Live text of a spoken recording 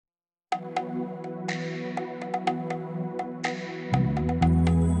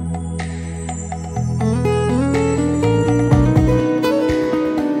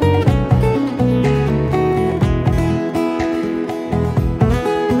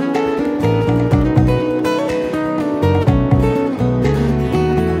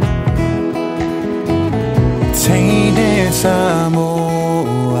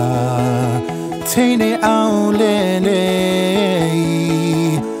Teine Aulelei,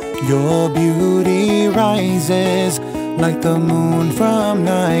 your beauty rises like the moon from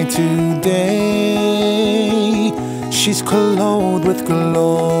night to day. She's clothed with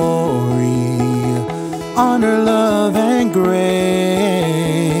glory, honor, love, and grace.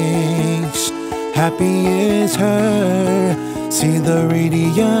 Happy is her, see the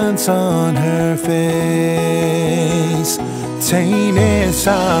radiance on her face. Teine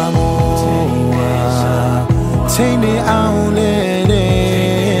Samoa, Teine Aulelei,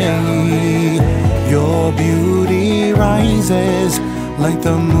 your beauty rises like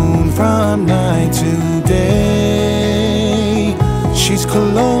the moon from night to day. She's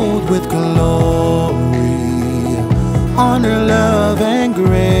clothed with glory, honor, love, and grace.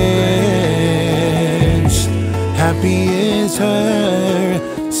 Happy is her,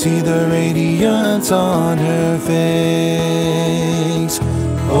 see the radiance on her face.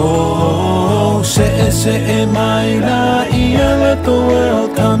 Oh, se my laia, let the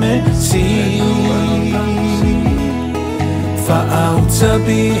world come and see. For out to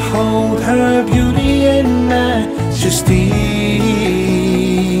behold her beauty and majesty.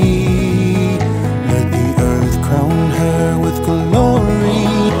 Let the earth crown her with glory,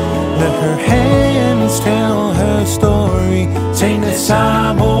 let her hands tell her story. Teine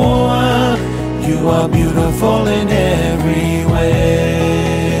Samoa, you are beautiful in every way.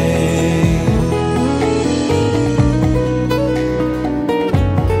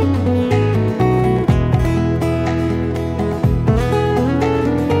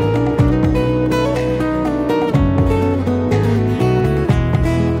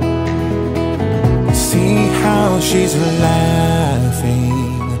 See how she's laughing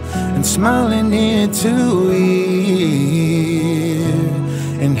and smiling ear to ear,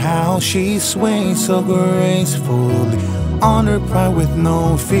 and how she sways so gracefully on her pride with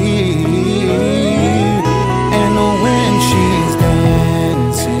no fear. And when she's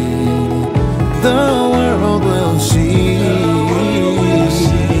dancing, the world will see.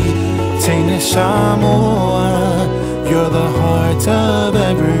 Teine Samoa, you're the heart of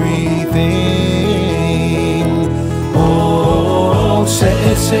everything. Oh,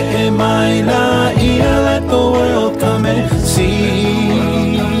 se my laia, let the world come and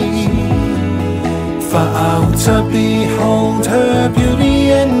see. For out to behold her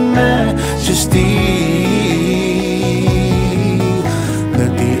beauty and majesty.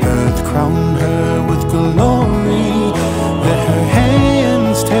 Let the earth crown her with glory, let her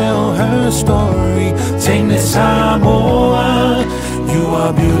hands tell her story. Teine Samoa, you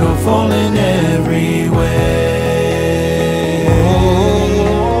are beautiful in every way.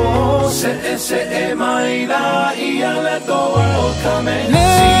 Oh, se my laia, let the world come and see.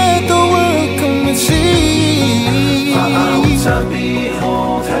 Let the world come and see. For out to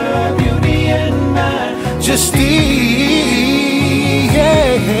behold her beauty and majesty.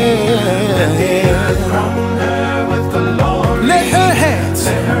 Yeah. Let the earth crown her with glory. Let her hands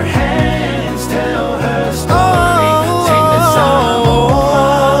tell her story. Teine Samoa,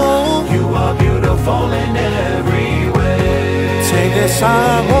 you are beautiful in every way. Teine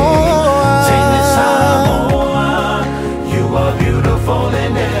Samoa, Teine Samoa, you are beautiful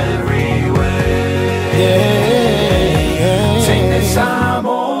in every way. Yeah. Teine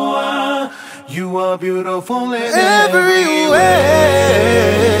Samoa, you are beautiful in every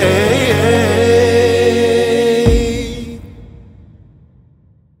way.